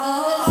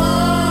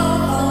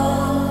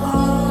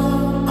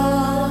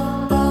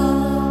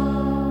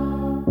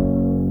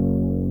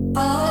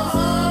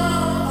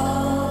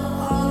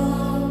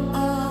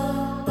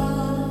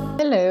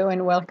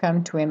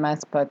welcome to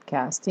Emma's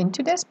podcast. In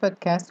today's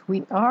podcast,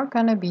 we are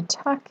going to be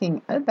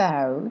talking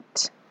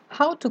about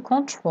how to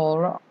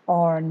control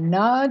our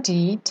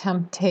naughty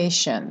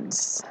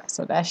temptations.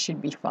 So that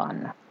should be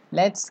fun.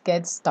 Let's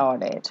get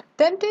started.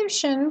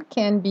 Temptation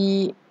can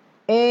be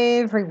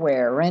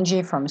everywhere,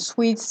 ranging from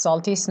sweet,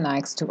 salty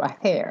snacks to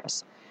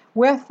affairs.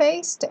 We are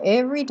faced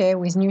every day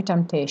with new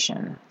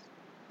temptation.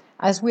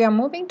 As we are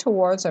moving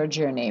towards our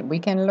journey, we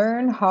can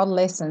learn hard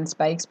lessons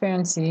by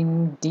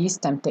experiencing this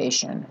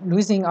temptation,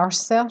 losing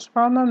ourselves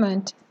for a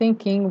moment,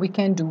 thinking we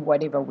can do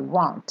whatever we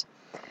want.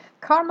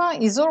 Karma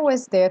is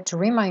always there to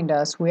remind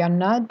us we are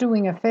not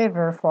doing a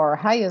favor for our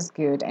highest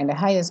good and the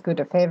highest good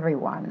of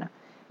everyone.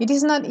 It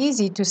is not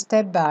easy to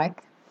step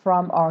back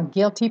from our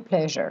guilty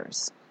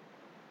pleasures.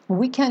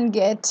 We can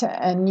get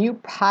a new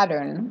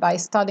pattern by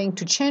starting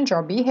to change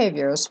our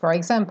behaviors. For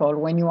example,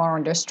 when you are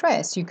under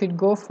stress, you could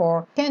go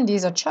for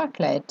candies or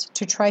chocolate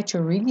to try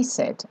to release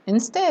it.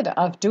 Instead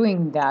of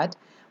doing that,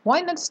 why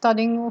not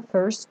starting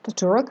first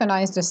to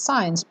recognize the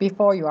signs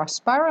before you are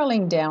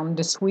spiraling down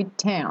the sweet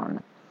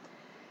town?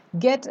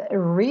 Get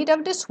rid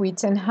of the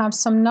sweets and have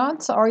some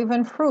nuts or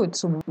even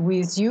fruits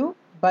with you,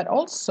 but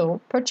also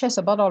purchase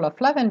a bottle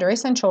of lavender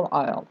essential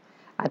oil.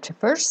 At the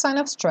first sign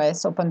of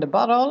stress, open the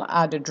bottle,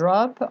 add a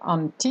drop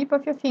on the tip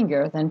of your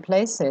finger, then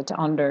place it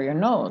under your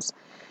nose.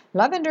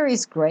 Lavender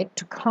is great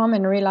to calm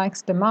and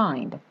relax the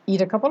mind.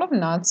 Eat a couple of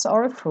nuts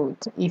or a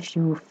fruit if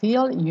you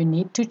feel you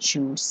need to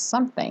choose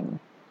something.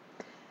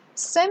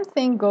 Same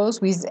thing goes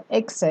with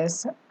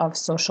excess of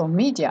social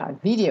media,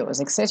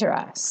 videos,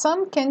 etc.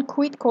 Some can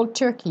quit cold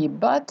turkey,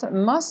 but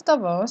most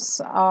of us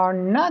are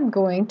not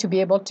going to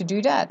be able to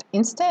do that.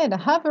 Instead,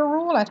 have a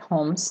rule at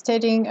home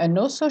stating a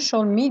no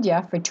social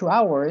media for 2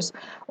 hours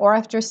or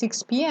after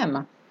 6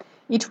 p.m.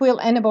 It will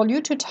enable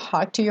you to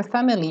talk to your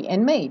family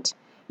and mate.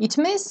 It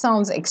may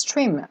sound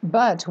extreme,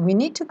 but we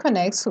need to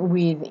connect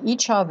with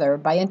each other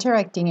by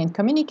interacting and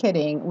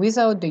communicating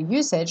without the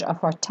usage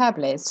of our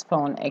tablets,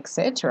 phone,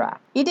 etc.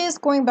 It is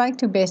going back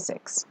to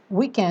basics.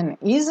 We can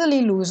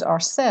easily lose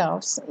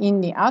ourselves in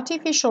the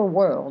artificial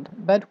world,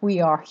 but we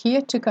are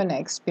here to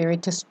connect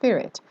spirit to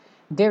spirit.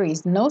 There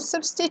is no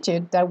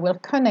substitute that will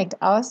connect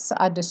us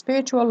at the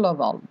spiritual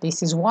level.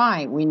 This is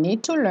why we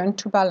need to learn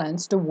to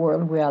balance the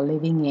world we are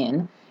living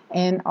in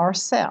and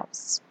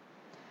ourselves.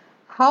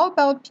 How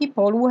about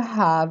people who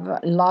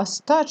have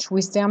lost touch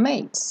with their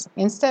mates?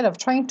 Instead of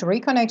trying to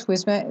reconnect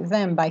with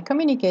them by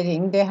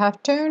communicating, they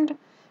have turned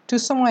to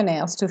someone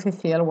else to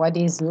fulfill what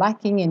is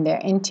lacking in their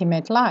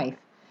intimate life.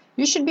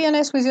 You should be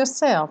honest with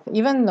yourself.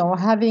 Even though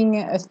having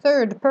a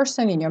third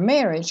person in your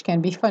marriage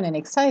can be fun and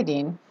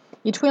exciting,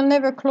 it will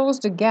never close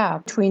the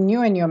gap between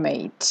you and your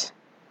mate.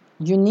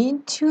 You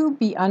need to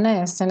be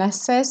honest and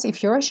assess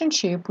if your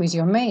relationship with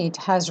your mate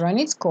has run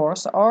its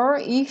course or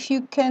if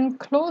you can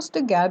close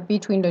the gap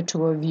between the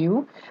two of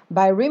you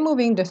by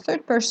removing the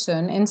third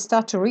person and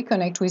start to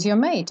reconnect with your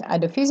mate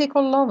at a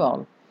physical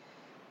level.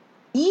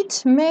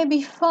 It may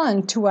be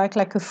fun to act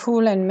like a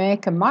fool and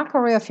make a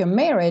mockery of your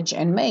marriage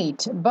and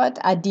mate, but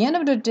at the end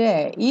of the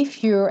day,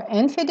 if your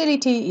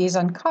infidelity is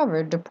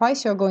uncovered, the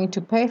price you're going to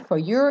pay for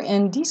your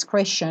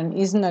indiscretion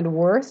is not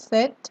worth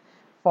it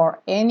for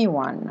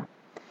anyone.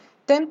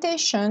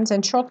 Temptations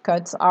and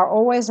shortcuts are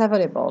always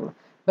available,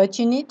 but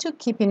you need to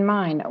keep in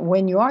mind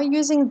when you are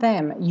using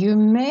them, you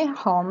may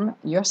harm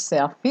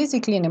yourself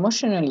physically and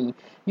emotionally.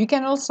 You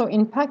can also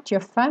impact your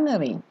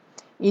family.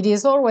 It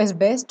is always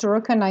best to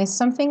recognize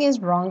something is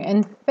wrong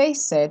and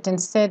face it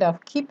instead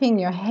of keeping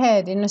your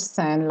head in the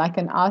sand like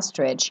an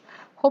ostrich,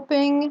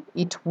 hoping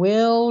it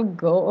will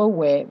go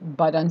away.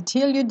 But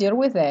until you deal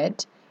with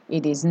it,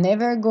 it is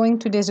never going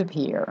to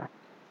disappear.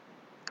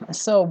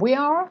 So we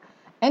are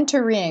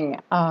entering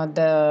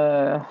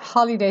the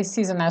holiday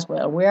season as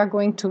well. We are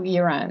going to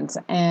errands,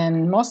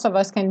 and most of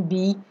us can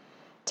be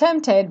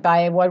tempted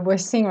by what we're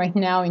seeing right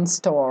now in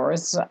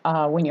stores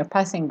when you're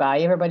passing by.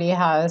 Everybody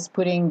has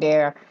putting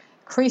their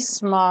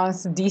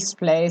Christmas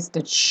displays,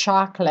 the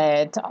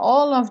chocolate,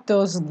 all of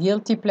those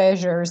guilty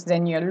pleasures.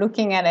 Then you're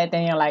looking at it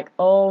and you're like,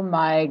 oh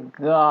my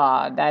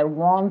God, I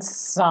want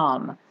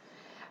some.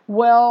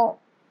 Well,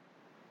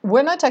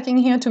 we're not talking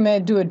here to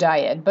do a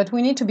diet, but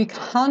we need to be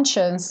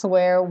conscious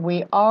where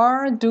we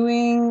are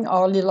doing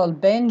our little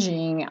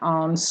binging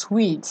on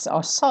sweets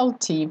or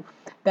salty,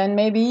 then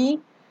maybe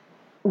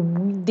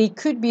there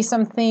could be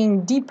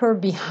something deeper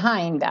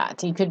behind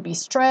that. It could be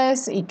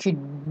stress, it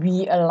could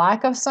be a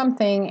lack of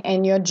something,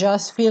 and you're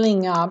just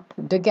filling up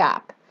the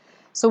gap.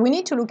 So we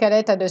need to look at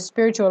it at a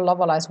spiritual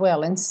level as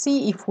well and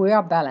see if we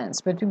are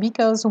balanced. But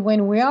because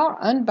when we are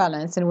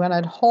unbalanced and we're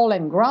not whole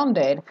and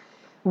grounded,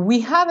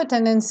 we have a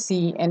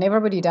tendency, and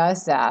everybody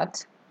does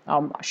that,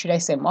 should I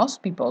say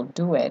most people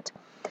do it,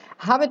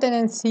 have a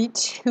tendency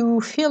to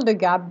fill the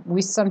gap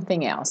with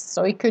something else.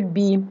 So it could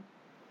be,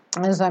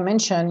 as I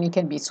mentioned, it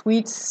can be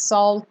sweets,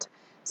 salt,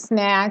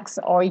 snacks,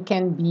 or it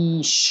can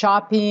be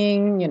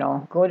shopping,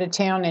 go to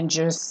town and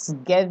just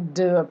get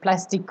the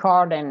plastic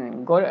card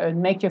and go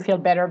make you feel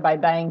better by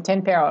buying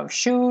 10 pair of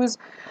shoes.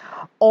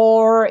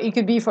 Or it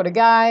could be for the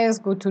guys,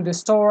 go to the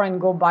store and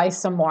go buy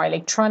some more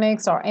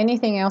electronics or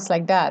anything else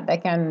like that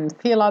that can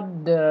fill up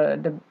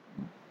the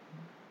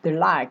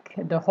lack,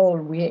 the hole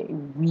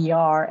we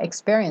are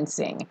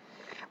experiencing.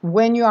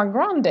 When you are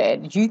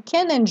grounded, you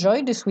can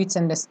enjoy the sweets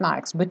and the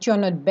snacks, but you're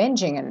not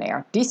binging in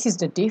there. This is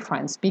the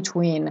difference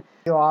between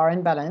you are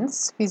in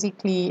balance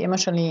physically,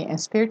 emotionally,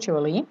 and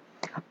spiritually,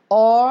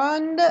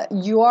 and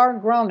you are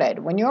grounded.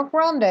 When you're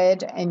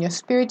grounded and your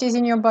spirit is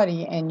in your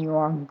body and you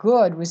are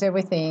good with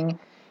everything,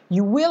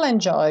 you will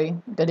enjoy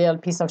the little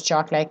piece of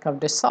chocolate of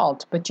the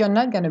salt, but you're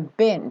not going to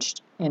binge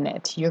in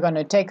it. You're going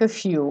to take a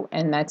few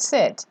and that's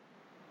it.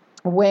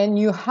 When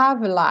you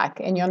have lack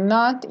and you're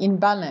not in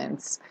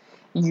balance,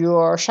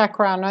 your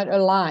chakra are not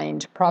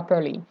aligned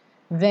properly,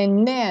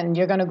 then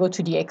you're going to go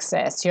to the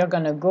excess. You're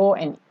going to go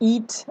and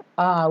eat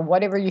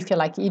whatever you feel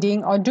like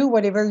eating, or do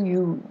whatever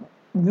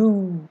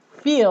you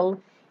feel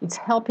it's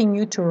helping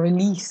you to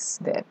release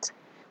that,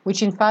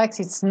 which in fact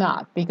it's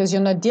not, because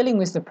you're not dealing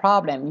with the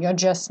problem. You're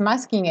just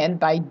masking it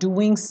by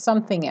doing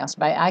something else,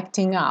 by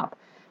acting up.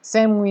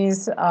 Same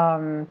with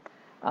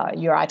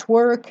you're at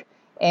work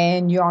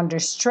and you're under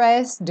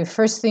stress. The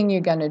first thing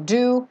you're going to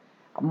do,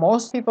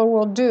 most people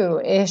will do,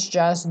 is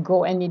just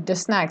go and eat the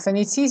snacks. And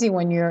it's easy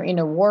when you're in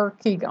a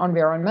working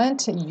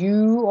environment.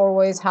 You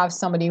always have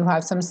somebody who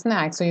has some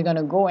snacks, so you're going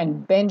to go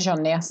and binge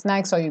on their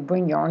snacks, or you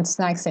bring your own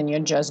snacks and you're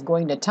just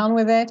going to town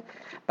with it.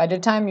 By the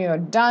time you're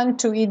done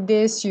to eat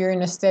this, you're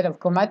in a state of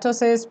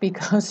comatosis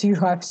because you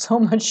have so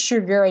much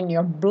sugar in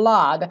your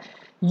blood.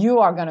 You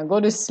are going to go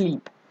to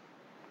sleep,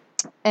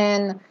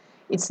 and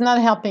it's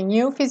not helping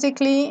you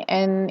physically,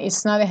 and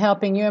it's not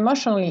helping you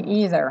emotionally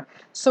either.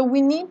 So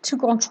we need to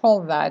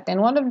control that.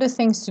 And one of the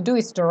things to do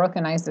is to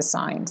recognize the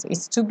signs.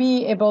 It's to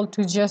be able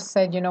to just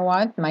say, you know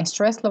what, my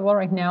stress level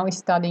right now is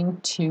starting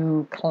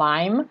to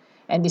climb,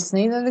 and it's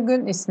not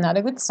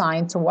a good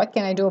sign. So what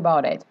can I do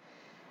about it?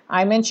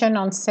 I mentioned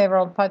on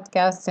several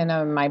podcasts and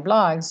on my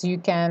blogs, you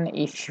can,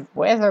 if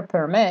weather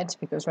permits,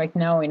 because right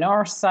now in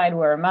our side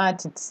where I'm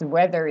at,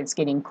 it's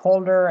getting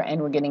colder and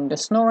we're getting the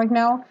snow right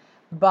now.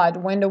 But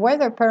when the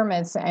weather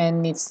permits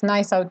and it's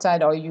nice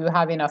outside, or you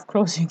have enough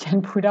clothes you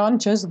can put on,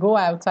 just go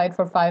outside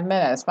for 10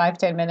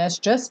 minutes,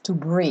 just to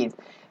breathe,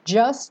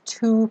 just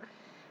to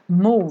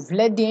move.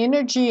 Let the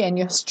energy and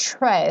your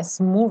stress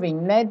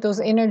moving, let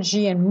those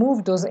energy and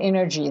move those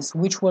energies,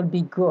 which will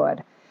be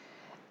good.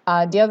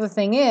 The other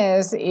thing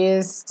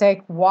is take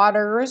a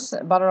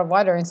bottle of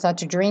water and start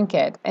to drink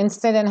it.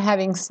 Instead of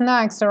having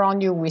snacks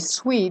around you with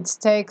sweets,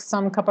 take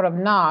some couple of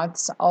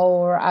nuts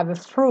or have a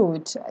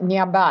fruit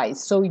nearby.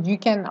 So you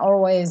can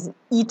always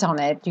eat on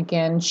it. You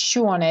can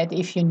chew on it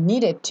if you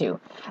needed to.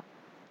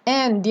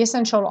 And the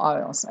essential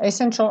oils.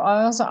 Essential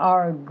oils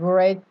are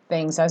great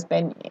things, has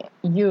been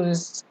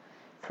used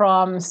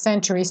from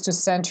centuries to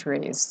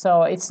centuries.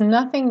 So it's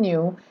nothing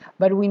new,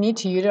 but we need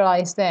to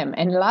utilize them.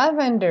 And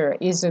lavender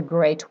is a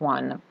great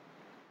one.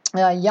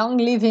 Young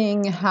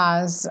Living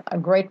has a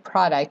great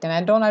product, and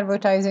I don't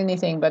advertise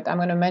anything, but I'm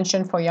going to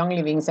mention for Young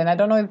Livings. And I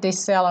don't know if they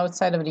sell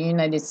outside of the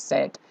United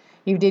States.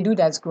 If they do,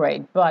 that's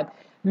great. But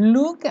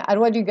look at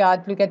what you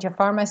got. Look at your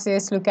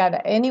pharmacist. Look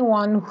at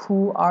anyone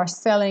who are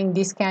selling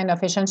this kind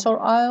of essential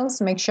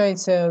oils. Make sure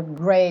it's a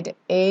grade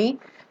A.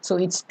 So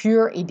it's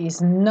pure. It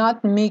is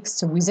not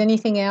mixed with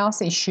anything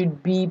else. It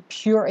should be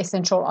pure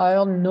essential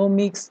oil, no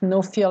mix,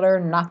 no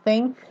filler,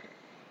 nothing.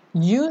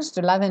 Use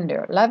the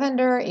lavender.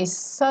 Lavender is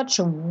such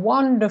a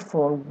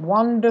wonderful,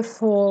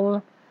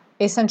 wonderful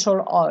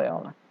essential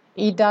oil.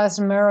 It does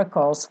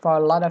miracles for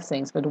a lot of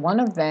things, but one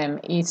of them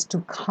is to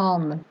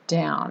calm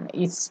down.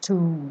 It's to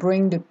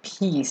bring the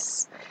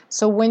peace.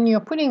 So when you're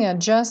putting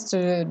just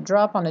a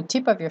drop on the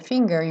tip of your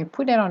finger, you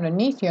put it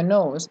underneath your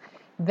nose,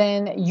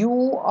 then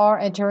you are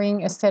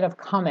entering a state of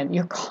calm.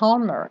 You're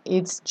calmer.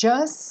 It's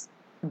just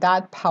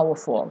that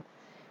powerful.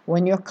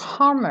 When you're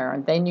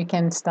calmer, then you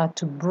can start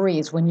to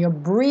breathe. When you're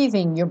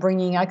breathing, you're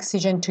bringing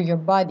oxygen to your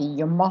body.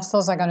 Your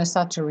muscles are going to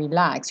start to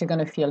relax. You're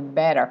going to feel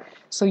better.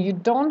 So you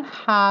don't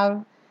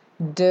have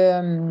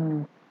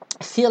the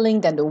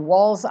feeling that the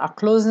walls are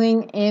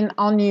closing in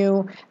on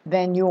you,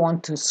 then you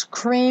want to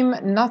scream.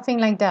 Nothing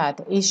like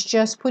that. It's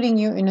just putting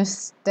you in a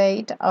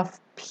state of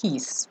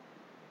peace,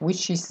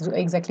 which is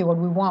exactly what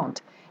we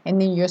want. And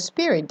then your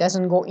spirit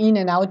doesn't go in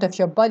and out of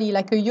your body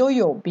like a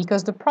yo-yo,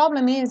 because the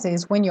problem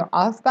is when you're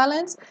off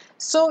balance,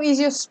 so is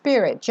your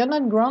spirit. You're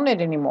not grounded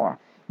anymore.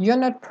 You're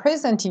not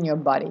present in your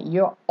body.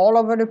 You're all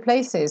over the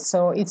places.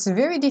 So it's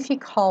very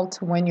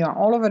difficult when you're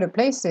all over the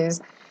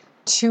places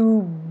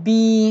to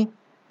be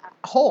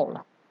whole,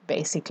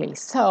 basically.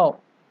 So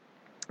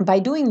by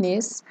doing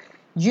this,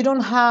 you're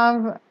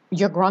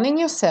grounding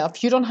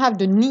yourself. You don't have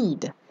the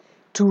need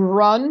to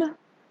run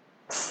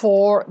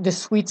for the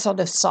sweets or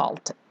the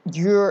salt.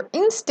 Your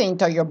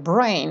instinct or your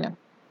brain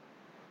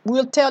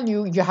will tell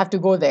you you have to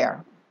go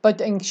there,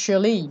 but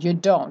actually you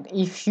don't.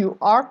 If you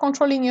are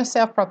controlling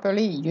yourself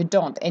properly, you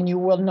don't, and you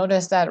will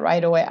notice that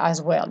right away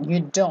as well.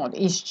 You don't.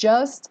 It's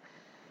just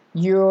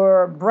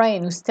your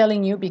brain who's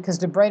telling you, because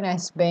the brain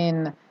has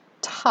been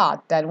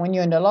taught that when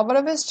you're under a level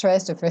of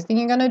stress, the first thing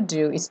you're going to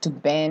do is to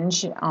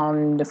binge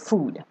on the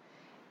food.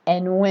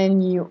 And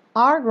when you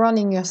are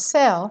grounding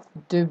yourself,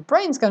 the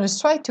brain's going to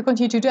try to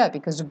continue to do that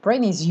because the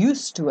brain is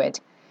used to it.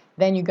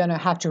 Then you're going to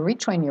have to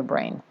retrain your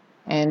brain.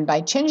 And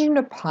by changing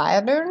the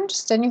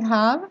patterns that you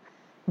have,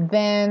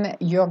 then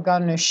you're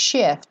going to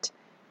shift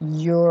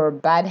your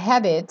bad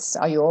habits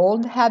or your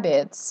old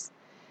habits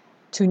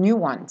to new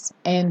ones.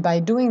 And by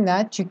doing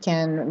that, you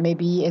can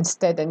maybe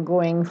instead of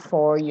going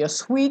for your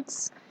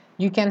sweets,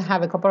 you can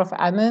have a couple of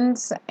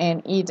almonds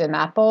and eat an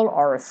apple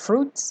or a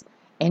fruit,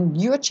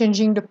 and you're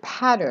changing the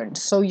pattern.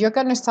 So you're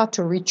going to start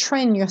to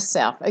retrain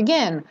yourself.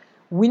 Again,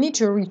 we need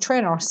to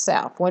retrain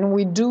ourselves. When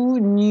we do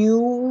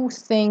new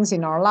things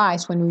in our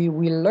lives, when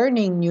we're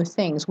learning new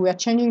things, we are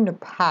changing the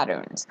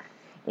patterns.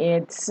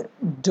 It's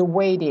the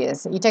way it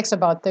is. It takes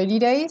about 30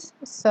 days,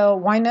 so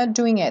why not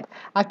doing it?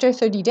 After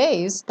 30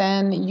 days,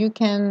 then you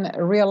can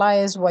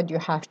realize what you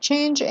have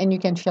changed and you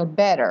can feel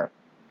better.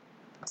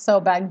 So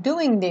by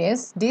doing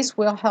this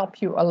will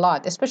help you a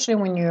lot, especially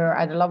when you're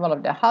at the level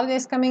of the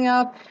holidays coming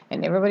up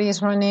and everybody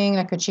is running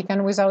like a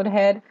chicken without a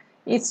head.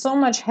 It's so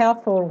much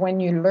helpful when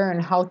you learn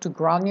how to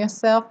ground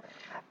yourself,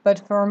 but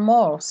for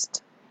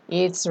most,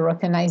 it's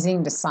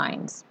recognizing the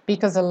signs,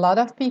 because a lot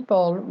of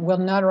people will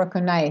not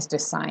recognize the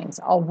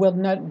signs or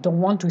don't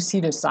want to see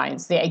the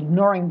signs. They're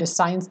ignoring the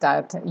signs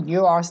that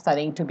you are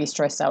starting to be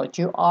stressed out.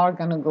 You are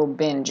going to go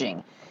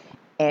binging,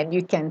 and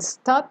you can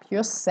stop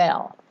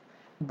yourself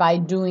by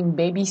doing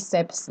baby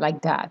steps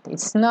like that.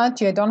 It's not,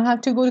 you don't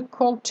have to go to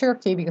cold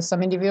turkey, because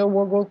some individuals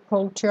will go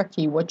cold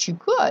turkey, what you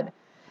could,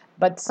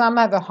 but some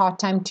have a hard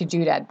time to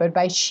do that. But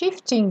by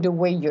shifting the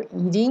way you're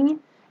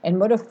eating and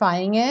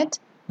modifying it,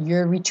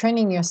 you're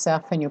retraining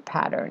yourself and your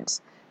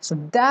patterns. So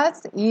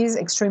that is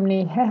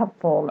extremely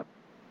helpful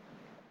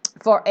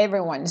for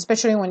everyone,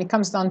 especially when it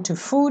comes down to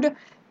food,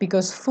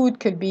 because food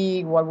could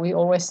be what we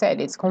always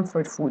said, it's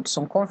comfort food.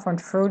 So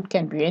comfort food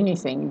can be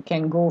anything. You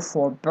can go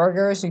for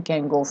burgers, you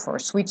can go for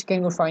sweets, you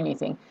can go for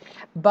anything.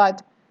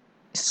 But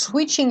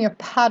switching your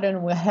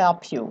pattern will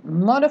help you.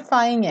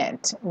 Modifying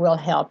it will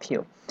help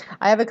you.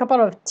 I have a couple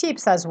of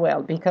tips as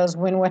well, because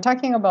when we're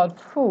talking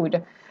about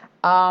food,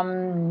 a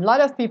lot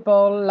of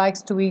people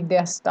likes to eat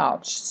their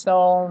starch.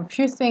 So a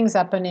few things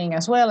happening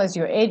as well as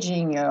you're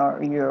aging,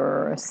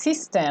 your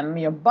system,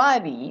 your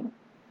body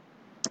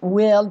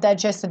will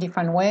digest a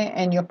different way,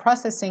 and you're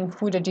processing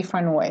food a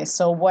different way.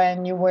 So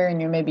when you were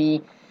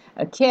maybe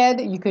a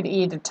kid, you could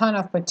eat a ton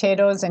of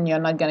potatoes and you're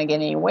not going to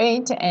gain any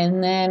weight.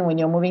 And then when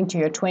you're moving to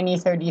your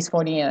 20s, 30s,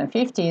 40s, and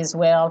 50s,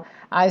 well,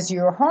 as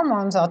your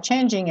hormones are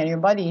changing and your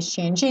body is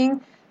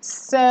changing,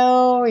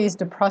 so is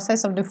the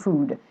process of the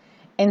food.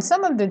 And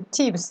some of the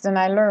tips that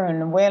I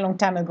learned way a long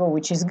time ago,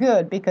 which is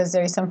good, because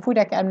there is some food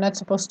I'm not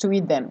supposed to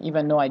eat them,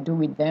 even though I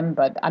do eat them,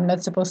 but I'm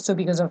not supposed to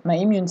because of my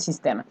immune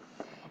system.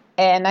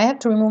 And I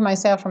had to remove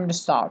myself from the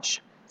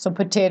starch. So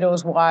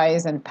potatoes,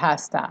 rice, and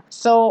pasta.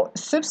 So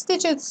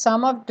substitute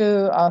some of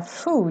the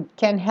food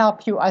can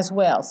help you as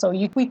well. So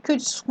we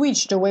could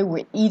switch the way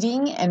we're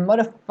eating and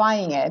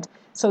modifying it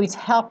so it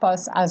helps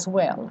us as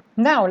well.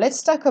 Now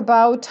let's talk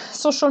about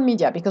social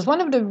media, because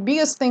one of the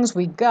biggest things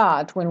we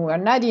got when we're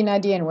nutty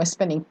and we're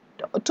spending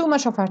too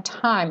much of our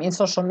time in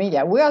social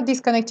media, we are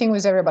disconnecting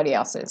with everybody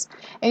else's.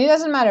 And it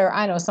doesn't matter.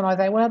 I know some are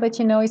like, well, but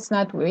it's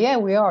not. Yeah,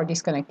 we are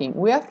disconnecting.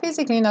 We are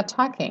physically not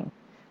talking.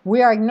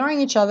 We are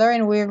ignoring each other,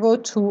 and we go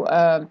to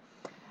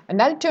an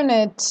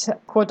alternate,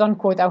 quote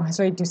unquote, I was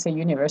ready to say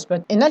universe,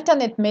 but an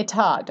alternate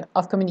method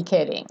of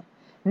communicating.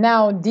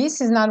 Now,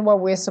 this is not what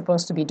we're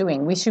supposed to be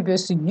doing. We're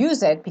supposed to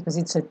use it because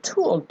it's a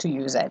tool to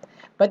use it.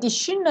 But it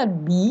should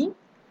not be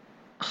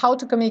how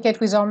to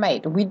communicate with our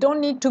mate. We don't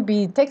need to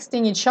be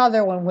texting each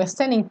other when we're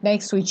standing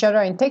next to each other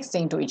and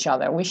texting to each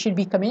other. We should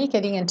be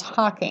communicating and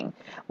talking.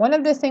 One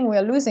of the things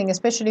we're losing,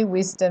 especially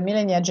with the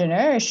millennial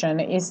generation,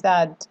 is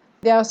that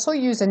they are so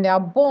used and they are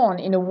born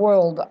in a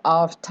world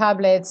of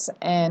tablets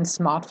and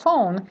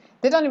smartphone.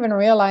 They don't even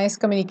realize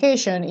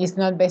communication is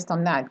not based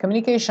on that.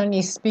 Communication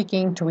is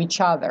speaking to each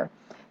other.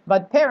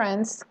 But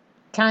parents,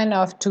 kind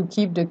of to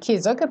keep the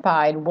kids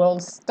occupied, will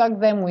stuck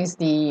them with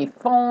the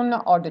phone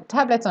or the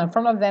tablets in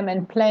front of them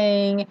and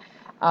playing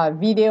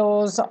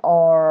videos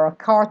or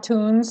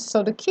cartoons.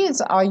 So the kids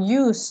are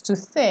used to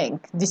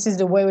think this is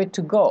the way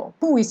to go.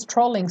 Who is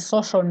trolling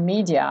social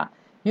media?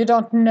 You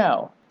don't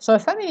know. So a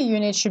family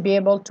unit should be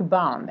able to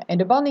bond. And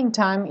the bonding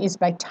time is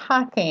by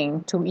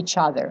talking to each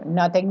other,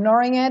 not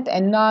ignoring it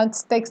and not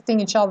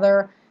texting each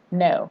other.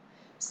 No.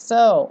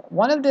 So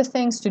one of the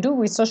things to do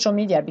with social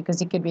media,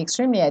 because it could be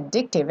extremely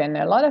addictive, and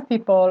a lot of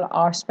people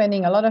are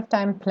spending a lot of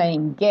time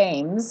playing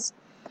games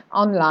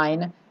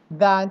online,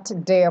 that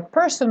their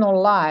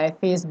personal life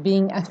is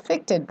being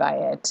affected by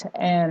it.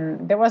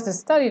 And there was a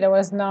study that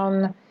was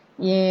done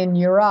in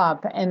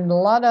Europe, and a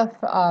lot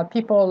of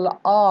people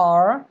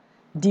are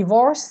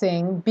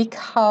divorcing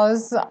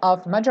because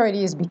of,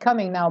 majority is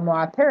becoming now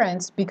more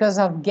apparent because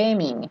of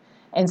gaming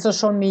and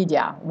social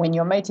media. When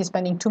your mate is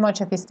spending too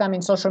much of his time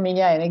in social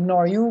media and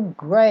ignore you,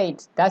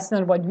 great. That's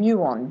not what you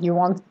want. You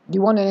want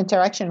an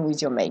interaction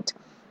with your mate.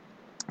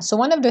 So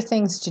one of the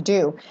things to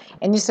do,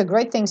 and it's a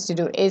great thing to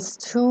do, is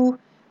to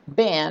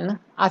ban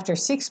after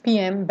 6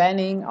 p.m.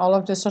 banning all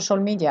of the social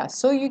media,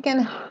 so you can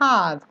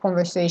have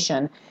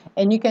conversation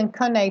and you can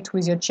connect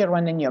with your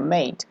children and your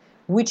mate,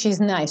 which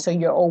is nice. So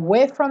you're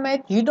away from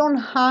it. You don't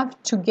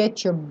have to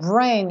get your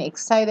brain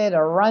excited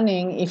or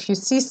running if you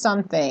see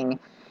something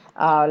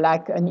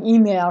like an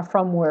email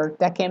from work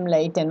that came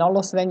late, and all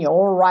of a sudden you're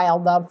all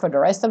riled up for the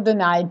rest of the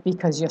night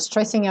because you're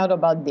stressing out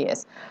about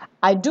this.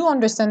 I do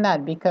understand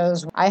that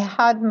because I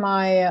had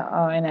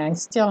and I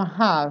still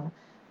have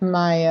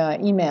my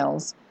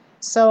emails.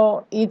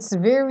 So it's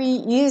very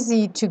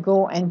easy to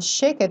go and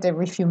check it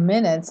every few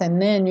minutes,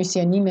 and then you see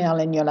an email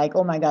and you're like,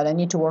 oh my God, I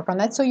need to work on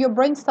that. So your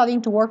brain's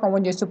starting to work on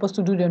what you're supposed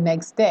to do the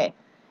next day.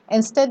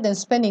 Instead than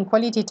spending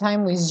quality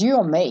time with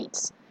your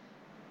mates,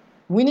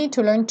 we need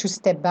to learn to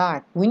step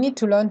back. We need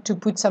to learn to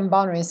put some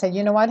boundaries. Say,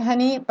 you know what,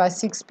 honey, by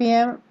 6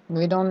 p.m.,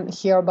 we don't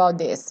hear about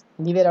this.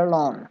 Leave it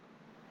alone.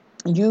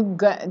 You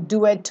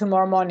do it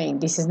tomorrow morning.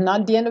 This is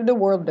not the end of the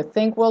world. The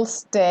thing will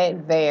stay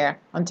there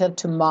until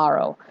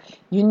tomorrow.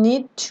 You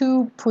need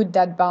to put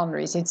that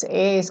boundaries. It's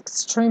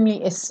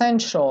extremely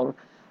essential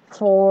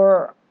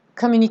for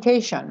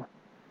communication,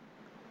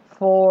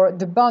 for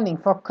the bonding,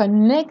 for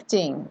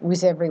connecting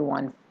with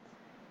everyone.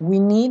 We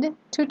need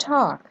to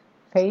talk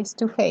face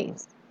to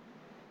face.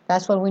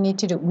 That's what we need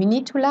to do. We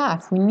need to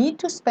laugh. We need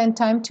to spend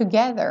time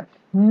together,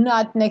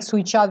 not next to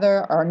each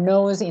other, our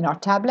nose in our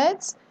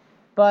tablets,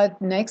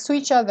 but next to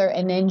each other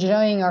and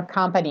enjoying our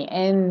company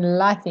and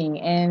laughing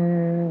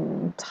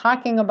and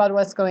talking about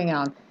what's going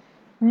on,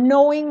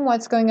 knowing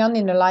what's going on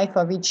in the life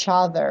of each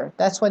other.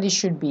 That's what it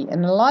should be.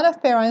 And a lot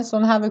of parents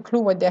don't have a clue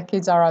what their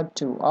kids are up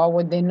to, or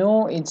what they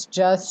know, it's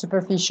just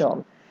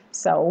superficial.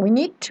 So we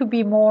need to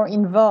be more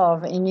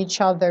involved in each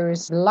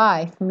other's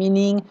life,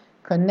 meaning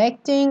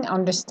connecting,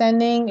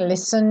 understanding,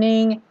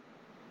 listening,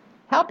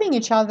 helping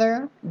each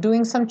other,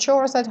 doing some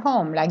chores at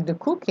home, like the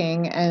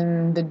cooking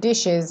and the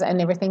dishes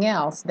and everything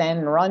else,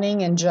 then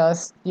running and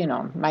just,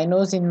 my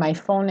nose in my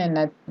phone and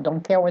I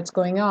don't care what's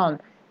going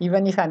on.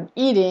 Even if I'm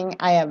eating,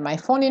 I have my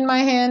phone in my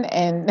hand,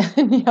 and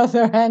on the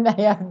other hand,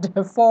 I have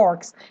the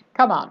forks.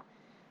 Come on,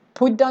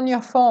 put down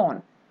your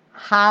phone,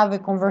 have a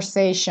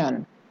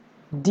conversation.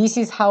 This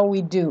is how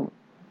we do.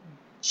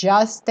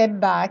 Just step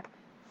back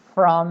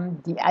from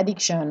the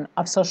addiction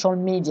of social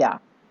media.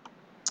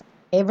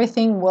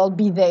 Everything will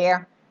be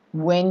there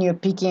when you're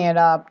picking it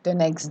up the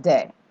next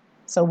day.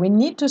 So we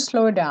need to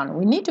slow down.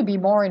 We need to be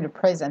more in the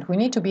present. We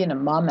need to be in a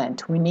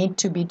moment. We need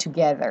to be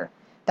together.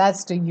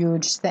 That's the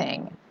huge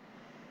thing.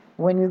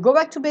 When we go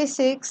back to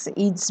basics,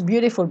 it's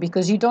beautiful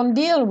because you don't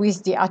deal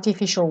with the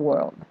artificial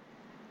world.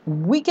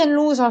 We can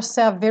lose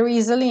ourselves very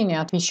easily in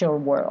artificial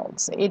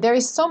worlds. There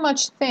is so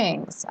much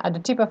things at the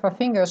tip of our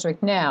fingers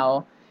right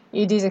now.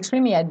 It is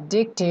extremely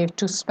addictive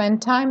to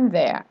spend time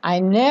there.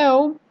 I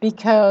know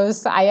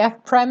because I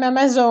have Prime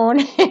Amazon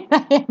and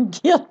I am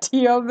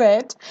guilty of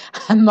it.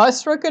 I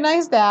must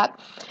recognize that.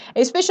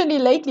 Especially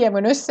lately, I'm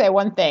going to say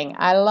one thing.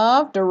 I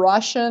love the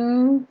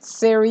Russian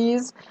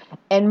series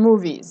and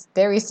movies.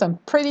 There is some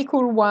pretty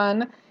cool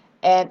one,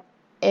 and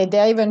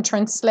they're even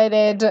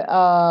translated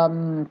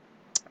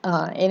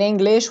in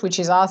English, which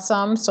is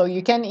awesome. So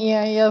you can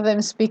hear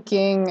them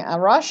speaking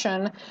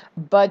Russian,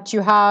 but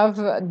you have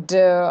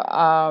the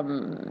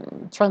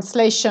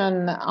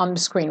translation on the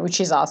screen, which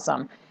is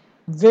awesome.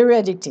 Very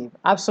addictive.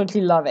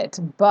 Absolutely love it.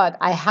 But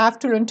I have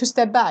to learn to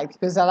step back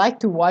because I like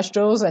to watch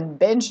those and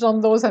binge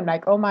on those. I'm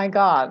like, oh my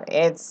God,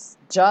 it's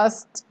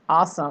just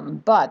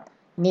awesome. But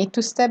need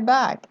to step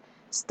back.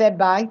 Step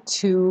back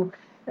to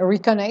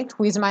reconnect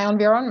with my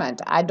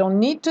environment. I don't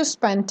need to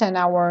spend 10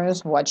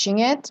 hours watching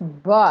it,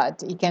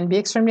 but it can be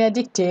extremely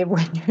addictive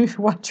when you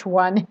watch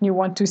one and you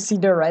want to see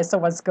the rest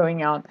of what's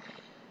going on.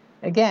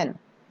 Again,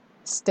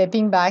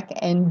 stepping back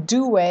and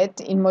do it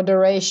in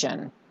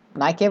moderation.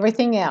 Like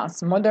everything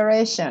else,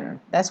 moderation.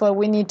 That's what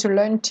we need to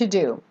learn to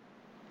do.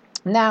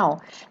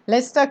 Now,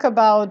 let's talk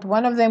about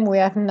one of them we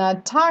have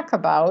not talked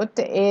about.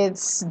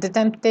 It's the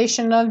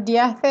temptation of the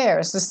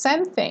affairs. The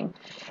same thing.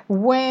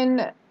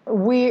 When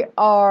we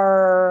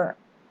are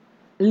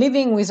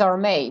living with our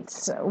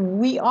mates,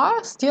 we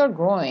are still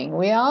growing,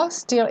 we are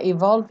still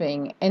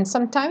evolving, and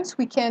sometimes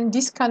we can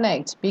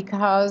disconnect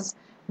because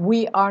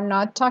we are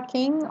not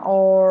talking,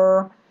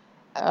 or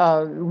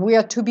we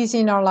are too busy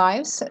in our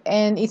lives,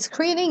 and it's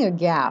creating a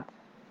gap.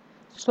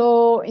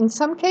 So in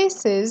some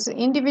cases,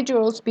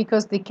 individuals,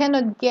 because they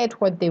cannot get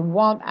what they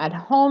want at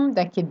home,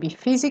 that could be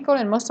physical,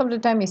 and most of the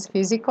time it's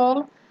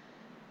physical,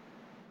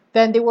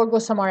 then they will go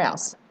somewhere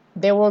else.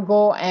 They will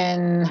go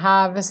and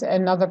have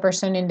another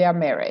person in their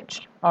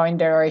marriage or in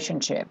their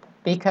relationship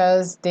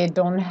because they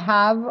don't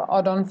have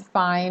or don't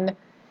find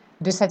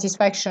the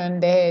satisfaction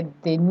they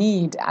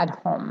need at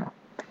home.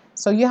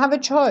 So you have a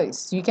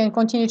choice. You can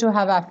continue to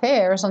have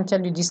affairs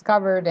until you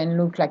discover it and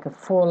look like a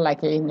fool,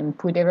 and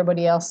put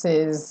everybody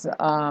else's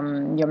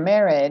your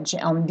marriage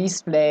on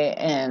display,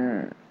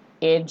 and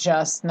it's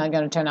just not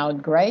going to turn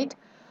out great.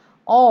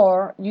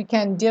 Or you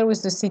can deal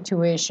with the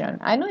situation.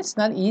 I know it's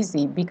not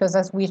easy because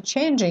as we're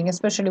changing,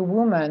 especially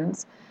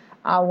women's,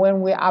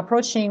 When we're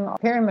approaching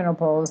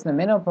perimenopause, the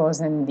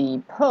menopause, and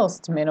the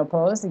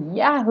post-menopause,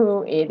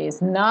 yahoo, it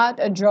is not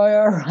a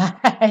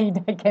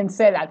joyride. I can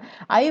say that.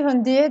 I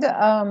even did,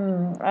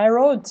 I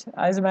wrote,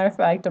 as a matter of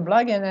fact, a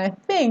blog, and I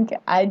think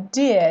I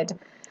did.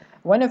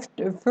 One of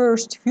the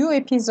first few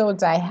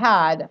episodes I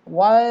had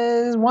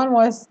was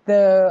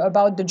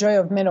about the joy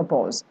of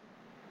menopause.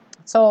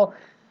 So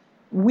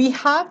we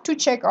have to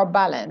check our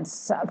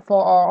balance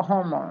for our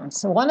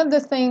hormones. One of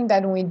the things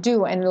that we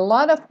do, and a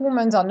lot of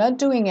women are not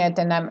doing it,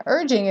 and I'm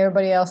urging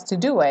everybody else to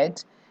do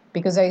it,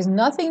 because there is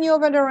nothing new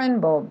over the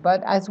rainbow,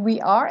 but as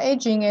we are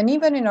aging, and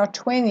even in our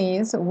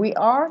 20s, we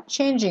are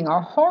changing.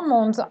 Our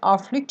hormones are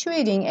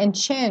fluctuating and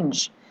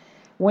change.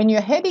 When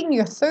you're hitting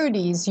your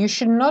 30s, you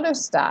should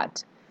notice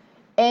that.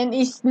 And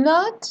it's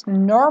not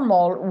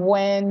normal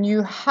when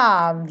you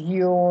have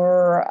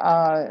your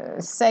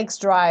sex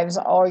drives,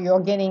 or you're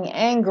getting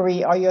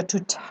angry, or you're too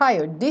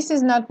tired. This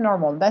is not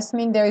normal. That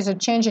means there is a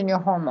change in your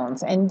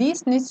hormones, and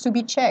this needs to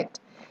be checked.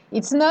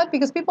 It's not,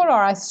 because people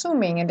are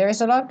assuming, and there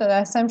is a lot of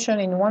assumption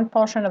in one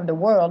portion of the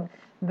world,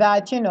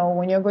 that,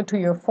 when you go to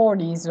your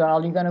 40s,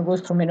 well, you're going to go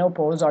through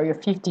menopause, or your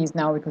 50s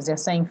now, because they're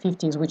saying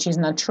 50s, which is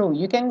not true.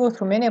 You can go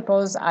through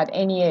menopause at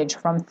any age,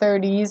 from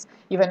 30s,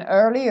 even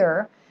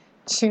earlier,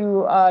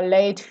 to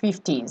late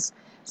 50s.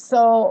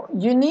 So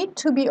you need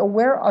to be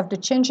aware of the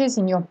changes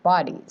in your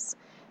bodies,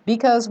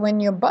 because when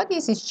your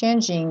bodies is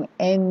changing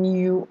and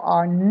you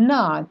are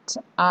not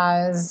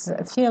as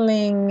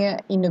feeling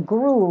in a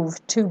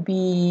groove to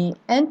be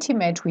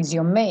intimate with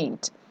your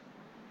mate,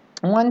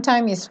 one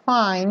time is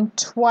fine,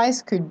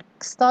 twice could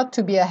start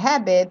to be a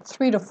habit,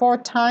 3 to 4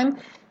 times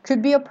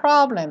could be a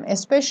problem,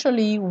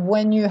 especially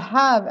when you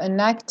have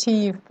an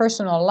active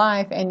personal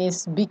life and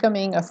it's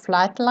becoming a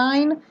flat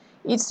line.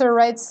 It's a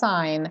red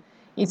sign.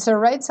 It's a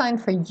red sign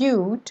for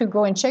you to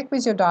go and check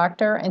with your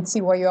doctor and see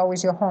where you are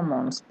with your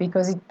hormones,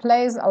 because it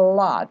plays a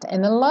lot.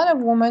 And a lot of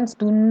women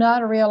do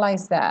not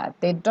realize that.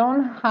 They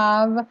don't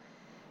have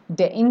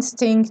the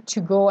instinct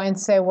to go and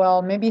say,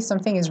 well, maybe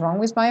something is wrong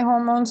with my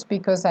hormones,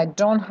 because I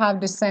don't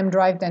have the same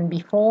drive than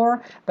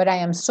before, but I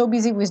am so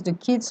busy with the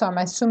kids, so I'm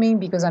assuming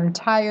because I'm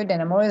tired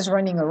and I'm always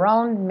running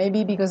around,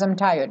 maybe because I'm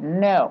tired.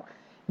 No.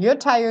 You're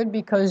tired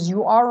because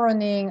you are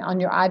running on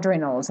your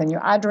adrenals, and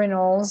your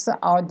adrenals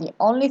are the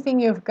only thing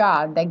you've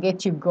got that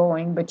get you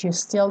going, but you're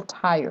still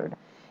tired.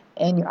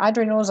 And your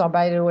adrenals are,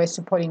 by the way,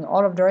 supporting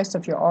all of the rest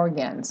of your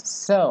organs.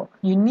 So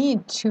you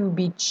need to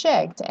be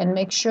checked and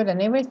make sure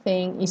that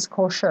everything is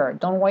kosher.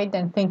 Don't wait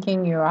and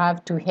thinking you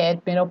have to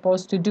hit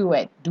menopause to do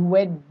it. Do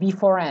it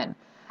beforehand.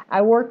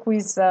 I work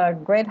with a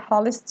great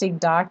holistic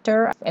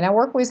doctor, and I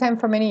worked with him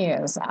for many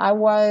years. I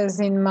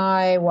was in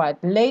my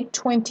late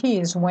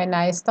 20s when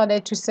I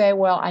started to say,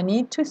 well, I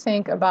need to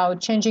think about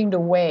changing the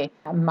way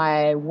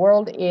my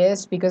world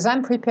is, because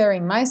I'm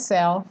preparing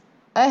myself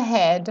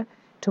ahead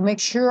to make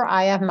sure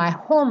I have my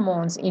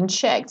hormones in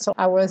check. So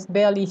I was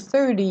barely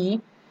 30.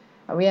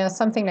 We are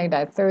something like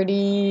that,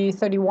 30,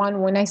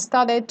 31, when I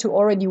started to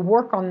already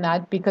work on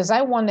that, because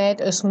I wanted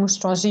a smooth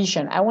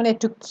transition. I wanted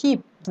to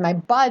keep my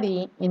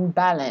body in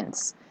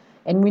balance.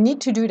 And we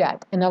need to do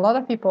that. And a lot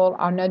of people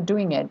are not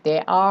doing it.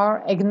 They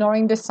are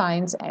ignoring the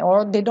science,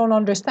 or they don't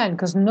understand,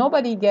 because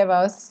nobody gave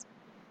us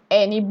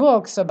any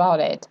books about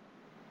it,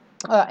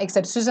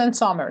 except Susan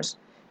Somers.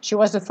 She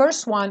was the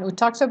first one who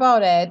talked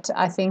about it,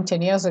 I think,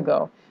 10 years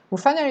ago. Who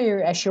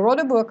finally, she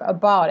wrote a book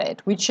about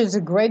it, which is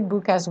a great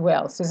book as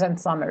well, Susan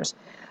Somers.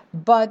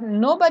 But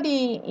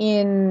nobody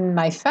in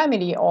my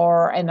family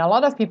and a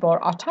lot of people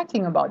are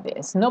talking about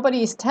this.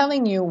 Nobody is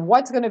telling you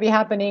what's going to be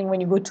happening when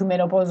you go to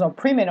menopause or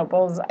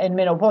premenopause and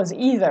menopause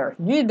either.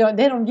 They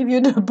don't give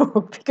you the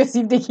book, because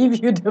if they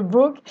give you the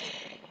book,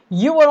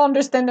 you will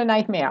understand the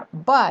nightmare.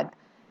 But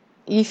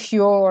if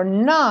you're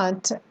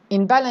not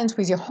in balance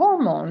with your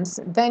hormones,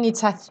 then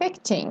it's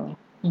affecting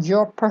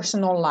your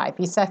personal life.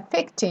 It's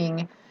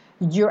affecting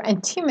your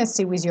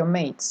intimacy with your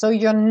mate. So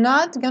you're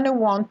not going to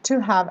want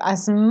to have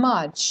as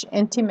much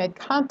intimate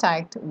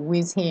contact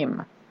with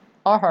him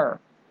or her.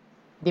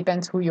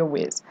 Depends who you're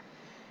with.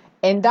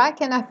 And that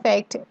can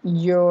affect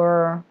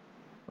your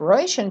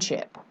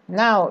relationship.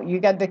 Now, you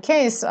got the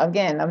case,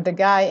 again, of the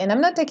guy, and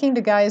I'm not taking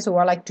the guys who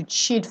are like to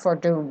cheat for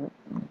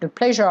the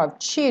pleasure of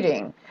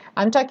cheating.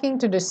 I'm talking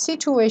to the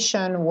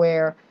situation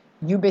where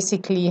you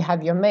basically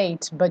have your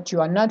mate, but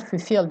you are not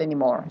fulfilled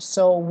anymore.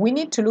 So we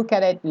need to look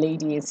at it,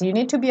 ladies. You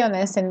need to be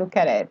honest and look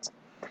at it.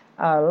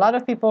 A lot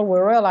of people will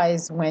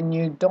realize when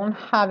you don't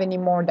have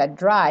anymore that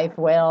drive,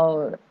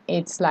 well,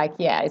 it's like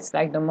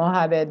the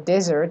Mojave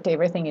Desert.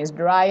 Everything is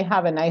dry.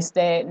 Have a nice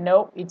day.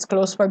 Nope, it's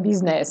closed for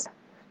business.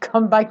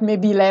 Come back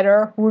maybe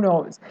later. Who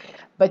knows?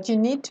 But you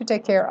need to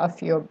take care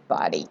of your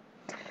body.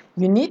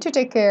 You need to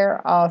take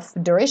care of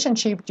the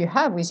relationship you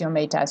have with your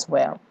mate as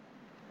well.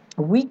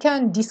 We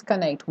can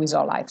disconnect with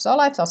our lives. Our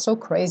lives are so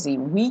crazy.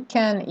 We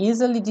can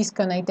easily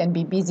disconnect and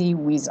be busy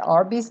with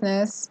our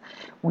business,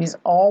 with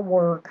our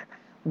work,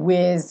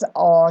 with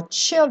our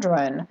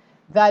children,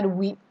 that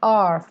we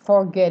are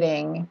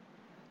forgetting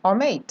our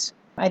mate.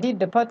 I did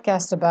the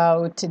podcast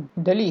about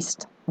the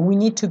list. We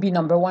need to be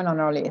number one on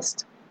our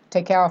list.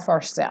 take care of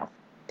ourselves.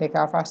 Take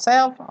care of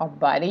ourselves, our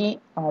body,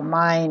 our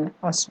mind,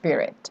 our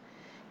spirit.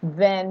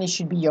 Then it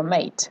should be your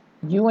mate,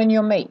 you and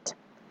your mate.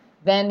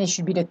 Then it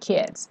should be the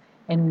kids.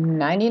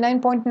 And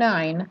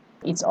 99.9,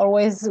 it's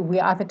always, we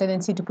have a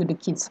tendency to put the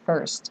kids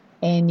first.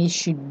 And it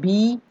should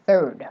be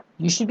third.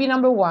 You should be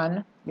number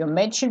one. Your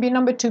mate should be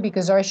number two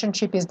because the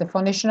relationship is the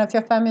foundation of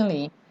your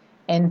family.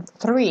 And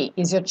three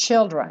is your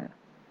children.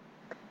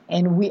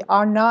 And we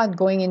are not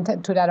going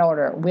into that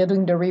order. We're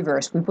doing the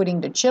reverse. We're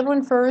putting the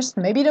children first,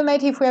 maybe the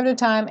mate if we have the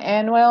time,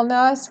 and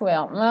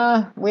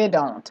we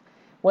don't.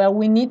 Well,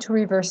 we need to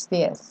reverse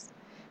this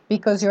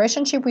because your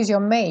relationship with your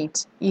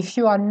mate, if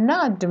you are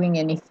not doing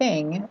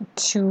anything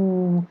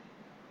to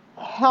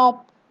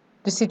help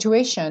the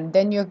situation,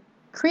 then you're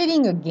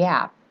creating a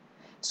gap.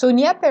 So in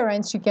your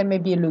parents, you can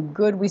maybe look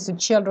good with the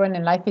children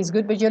and life is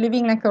good, but you're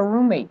living like a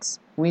roommate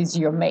with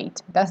your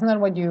mate. That's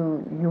not what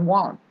you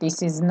want.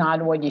 This is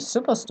not what you're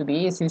supposed to be.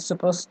 You're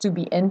supposed to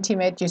be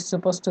intimate. You're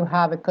supposed to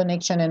have a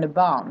connection and a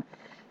bond.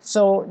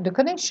 So the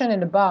connection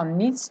and the bond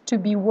needs to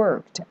be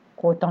worked,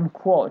 quote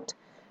unquote,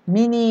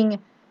 meaning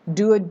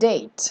do a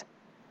date,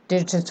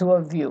 the two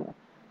of you.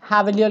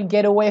 Have a little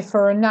getaway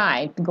for a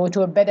night, go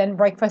to a bed and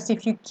breakfast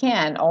if you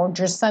can, or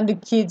just send the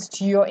kids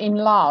to your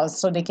in-laws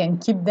so they can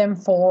keep them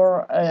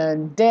for a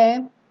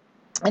day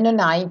and a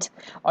night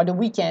or the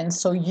weekend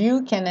so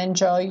you can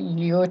enjoy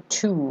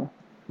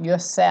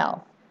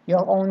yourself,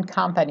 your own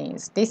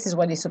companies. This is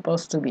what it's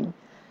supposed to be.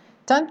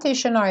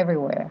 Temptation are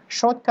everywhere.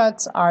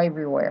 Shortcuts are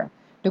everywhere.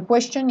 The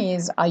question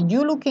is, are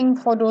you looking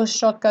for those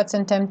shortcuts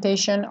and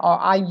temptation, or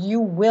are you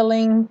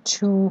willing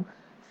to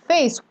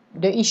face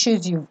the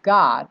issues you've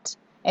got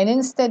and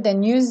instead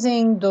then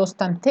using those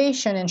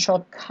temptation and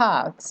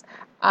shortcuts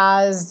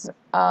as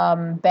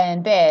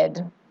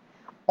band-aid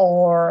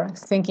or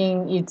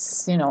thinking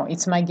it's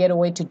my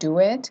getaway to do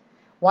it?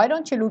 Why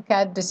don't you look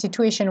at the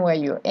situation where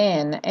you're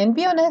in and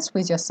be honest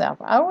with yourself?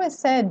 I always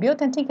said be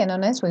authentic and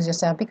honest with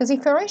yourself, because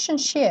if a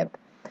relationship,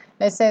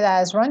 let's say, that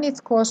has run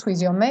its course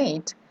with your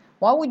mate,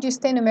 why would you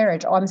stay in a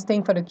marriage? Oh, I'm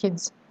staying for the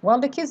kids. Well,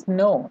 the kids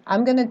know.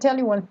 I'm going to tell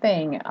you one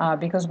thing,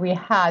 because we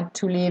had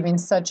to live in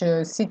such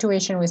a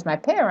situation with my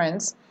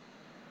parents.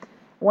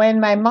 When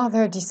my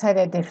mother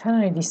they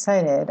finally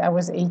decided, I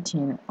was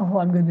 18,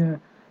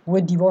 we're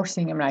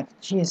divorcing. I'm like,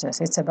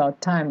 Jesus, it's about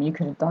time. You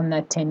could have done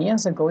that 10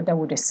 years ago. That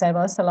would have saved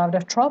us a lot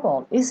of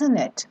trouble, isn't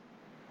it?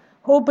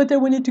 Oh, but I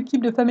wanted to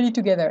keep the family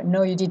together.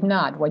 No, you did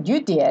not. What you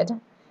did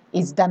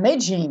is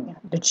damaging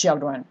the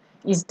children,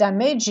 is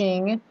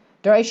damaging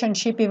the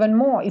relationship even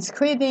more. It's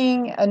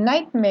creating a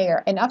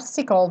nightmare, an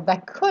obstacle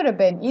that could have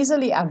been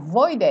easily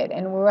avoided,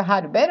 and we would have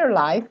had a better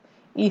life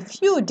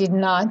if you did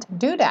not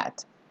do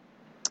that.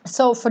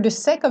 So for the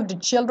sake of the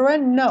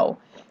children, no.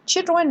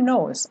 Children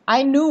knows.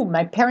 I knew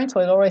my parents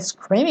were always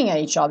screaming at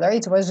each other.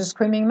 It was a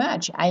screaming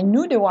match. I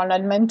knew they were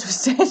not meant to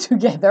stay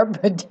together,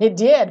 but they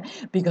did,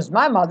 because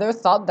my mother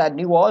thought that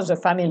it was a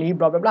family,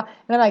 blah, blah, blah.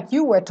 And I'm like,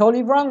 you were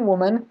totally wrong,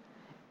 woman.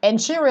 And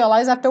she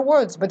realized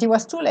afterwards, but it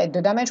was too late.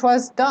 The damage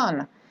was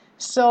done.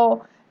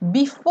 So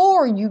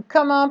before you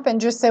come up and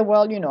just say,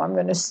 well, I'm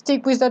going to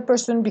stick with that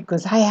person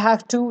because I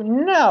have to.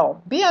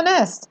 No, be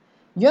honest.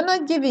 You're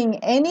not giving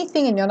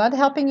anything and you're not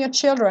helping your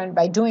children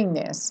by doing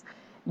this.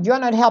 You're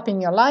not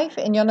helping your life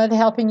and you're not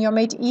helping your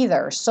mate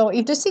either. So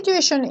if the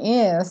situation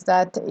is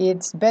that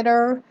it's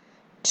better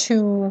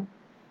to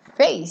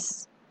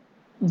face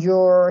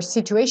your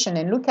situation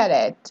and look at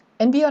it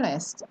and be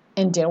honest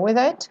and deal with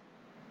it,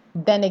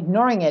 than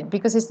ignoring it,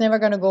 because it's never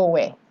going to go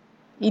away.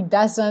 It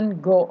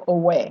doesn't go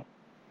away.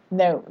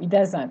 No, it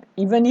doesn't.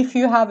 Even if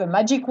you have a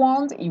magic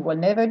wand, it will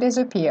never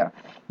disappear.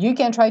 You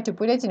can try to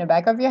put it in the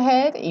back of your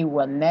head, it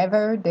will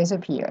never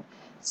disappear.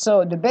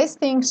 So the best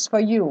things for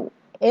you,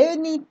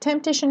 any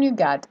temptation you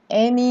got,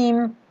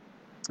 anything,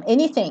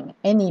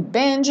 any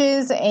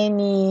binges,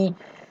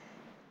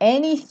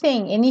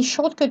 anything, any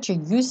shortcut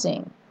you're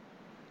using,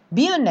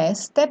 be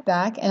honest, step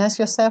back and ask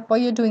yourself why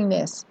you're doing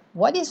this.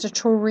 What is the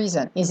true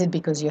reason? Is it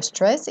because you're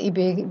stressed? Is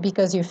it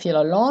because you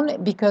feel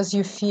alone? Because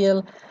you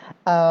feel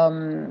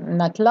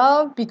not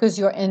loved? Because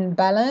you're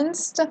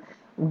imbalanced?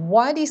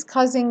 What is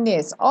causing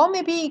this? Or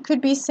maybe it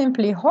could be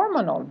simply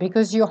hormonal,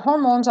 because your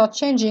hormones are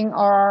changing,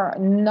 are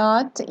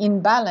not in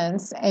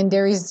balance, and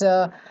there is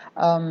a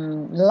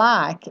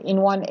lack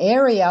in one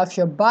area of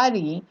your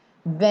body,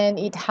 then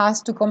it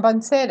has to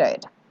compensate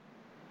it.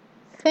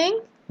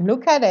 Think,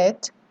 look at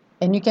it,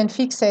 and you can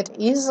fix it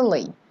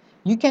easily.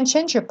 You can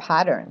change your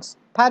patterns.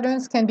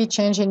 Patterns can be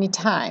changed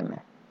anytime,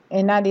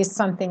 and that is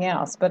something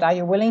else. But are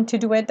you willing to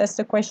do it? That's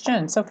the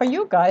question. So for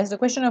you guys, the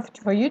question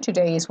for you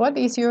today is, what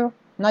is your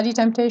naughty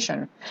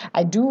temptation?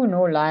 I do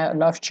know I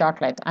love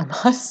chocolate. I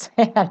must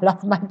say I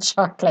love my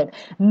chocolate.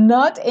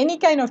 Not any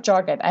kind of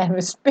chocolate. I have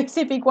a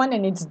specific one,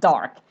 and it's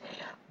dark.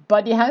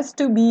 But it has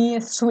to be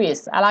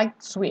Swiss. I like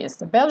Swiss.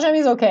 Belgium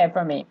is okay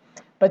for me,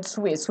 but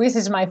Swiss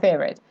is my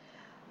favorite.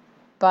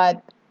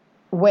 But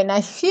when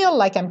I feel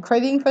like I'm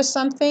craving for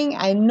something,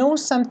 I know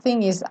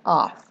something is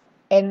off.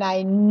 And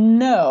I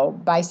know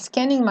by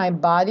scanning my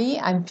body,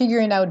 I'm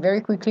figuring out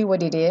very quickly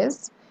what it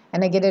is,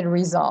 and I get it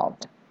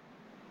resolved.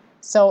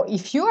 So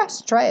if you are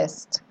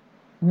stressed,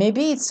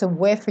 maybe it's a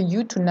way for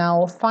you to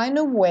now find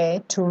a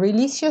way to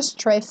release your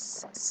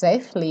stress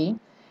safely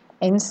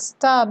and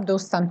stop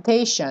those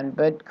temptations,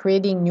 but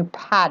creating new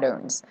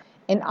patterns.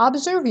 And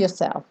observe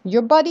yourself.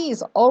 Your body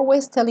is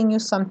always telling you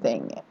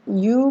something.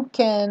 You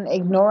can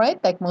ignore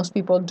it like most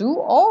people do,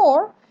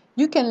 or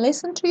you can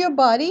listen to your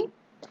body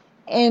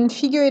and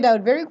figure it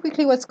out very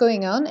quickly what's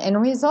going on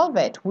and resolve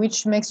it,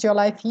 which makes your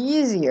life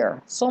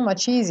easier, so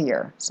much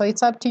easier. So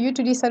it's up to you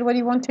to decide what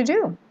you want to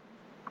do.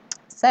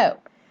 So,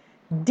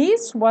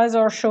 this was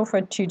our show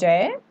for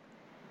today.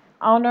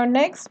 On our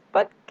next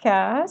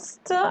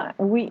podcast,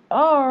 we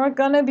are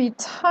going to be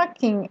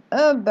talking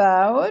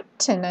about,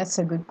 and that's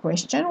a good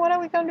question. What are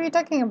we going to be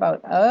talking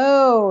about?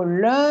 Oh,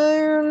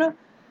 learn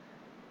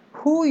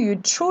who you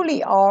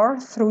truly are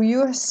through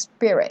your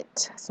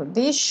spirit. So,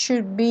 this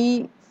should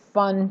be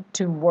fun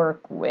to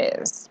work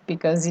with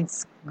because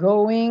it's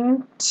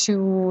going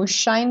to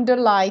shine the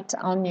light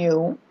on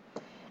you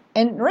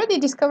and really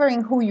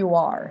discovering who you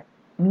are,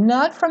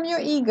 not from your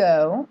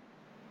ego,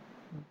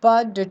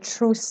 but the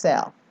true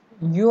self,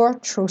 your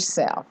true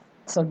self.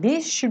 So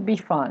this should be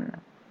fun.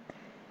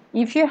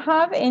 If you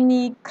have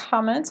any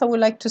comments or would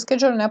like to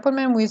schedule an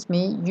appointment with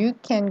me, you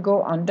can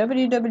go on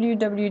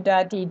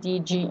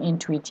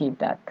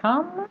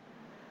www.edgintuitive.com.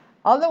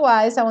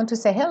 Otherwise, I want to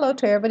say hello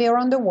to everybody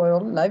around the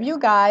world. Love you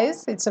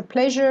guys. It's a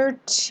pleasure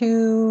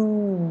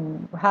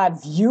to have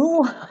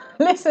you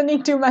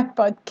listening to my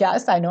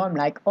podcast. I know I'm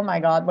like, oh my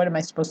God, what am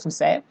I supposed to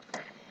say?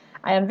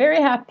 I am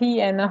very happy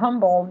and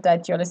humbled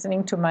that you're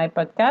listening to my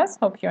podcast.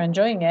 Hope you're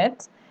enjoying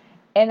it.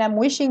 And I'm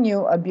wishing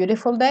you a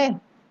beautiful day.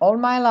 All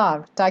my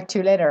love. Talk to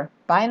you later.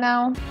 Bye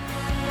now.